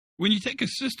when you take a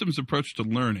systems approach to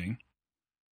learning,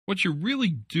 what you're really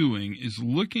doing is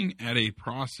looking at a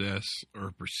process or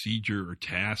a procedure or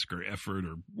task or effort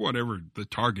or whatever the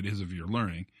target is of your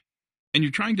learning, and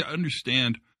you're trying to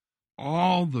understand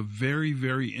all the very,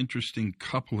 very interesting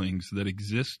couplings that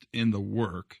exist in the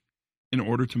work in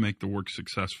order to make the work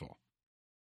successful.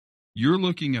 You're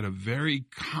looking at a very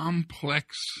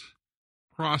complex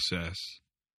process,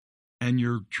 and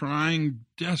you're trying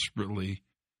desperately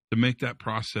to make that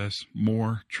process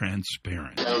more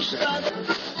transparent.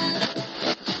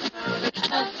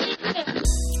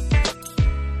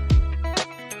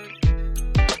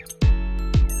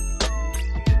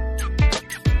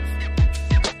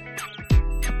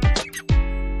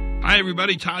 Hi,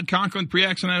 everybody. Todd Conklin,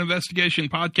 Pre-Accident Investigation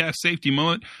Podcast Safety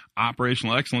Moment,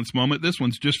 Operational Excellence Moment. This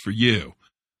one's just for you.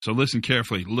 So listen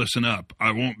carefully. Listen up.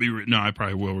 I won't be... No, I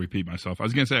probably will repeat myself. I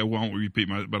was going to say I won't repeat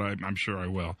but I'm sure I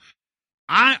will.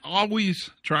 I always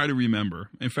try to remember.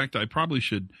 In fact, I probably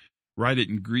should write it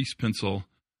in grease pencil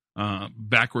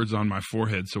backwards on my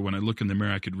forehead so when I look in the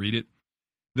mirror I could read it,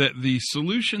 that the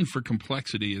solution for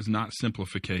complexity is not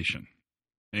simplification.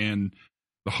 And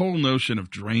the whole notion of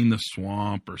drain the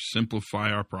swamp or simplify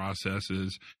our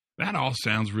processes, that all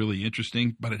sounds really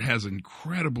interesting, but it has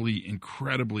incredibly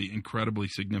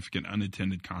significant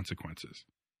unintended consequences.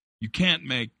 You can't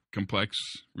make complex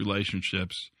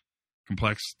relationships,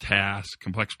 complex tasks,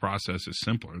 complex processes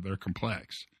simpler. They're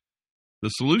complex. The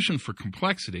solution for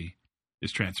complexity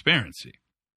is transparency.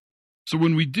 So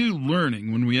when we do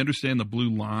learning, when we understand the blue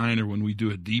line, or when we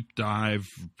do a deep dive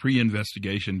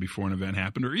pre-investigation before an event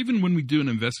happened, or even when we do an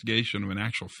investigation of an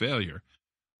actual failure,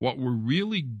 what we're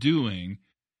really doing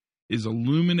is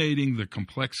illuminating the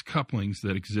complex couplings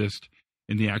that exist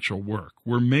in the actual work.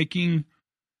 We're making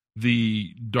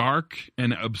the dark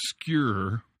and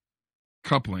obscure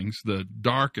couplings, the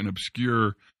dark and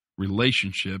obscure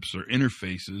relationships or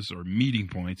interfaces or meeting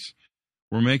points,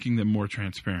 we're making them more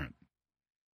transparent.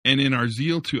 And in our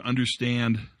zeal to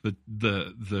understand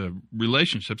the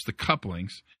relationships, the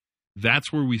couplings,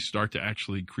 that's where we start to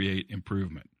actually create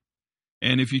improvement.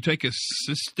 And if you take a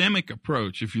systemic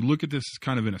approach, if you look at this as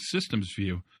kind of in a systems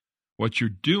view, what you're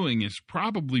doing is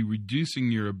probably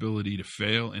reducing your ability to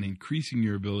fail and increasing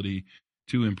your ability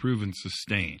to improve and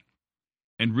sustain.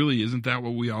 And really, isn't that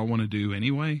what we all want to do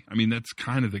anyway? I mean, that's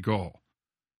kind of the goal.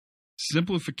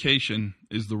 Simplification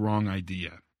is the wrong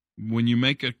idea. When you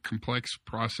make a complex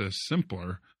process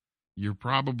simpler, you're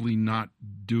probably not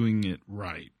doing it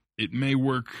right. It may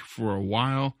work for a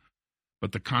while,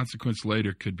 but the consequence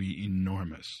later could be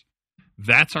enormous.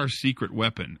 That's our secret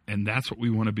weapon, and that's what we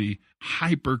want to be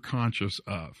hyper conscious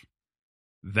of.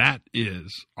 That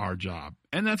is our job.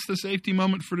 And that's the safety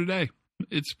moment for today.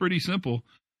 It's pretty simple,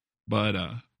 but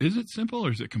is it simple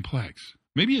or is it complex?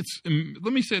 Maybe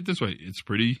let me say it this way. It's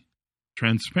pretty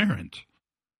transparent.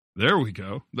 There we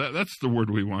go. That's the word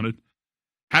we wanted.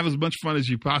 Have as much fun as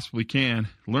you possibly can.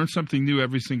 Learn something new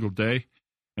every single day.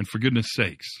 And for goodness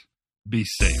sakes, be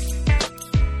safe.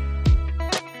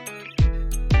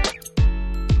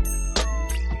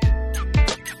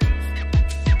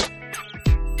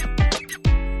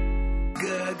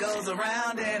 Good goes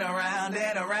around and around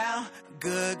and around.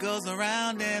 Good goes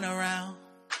around and around.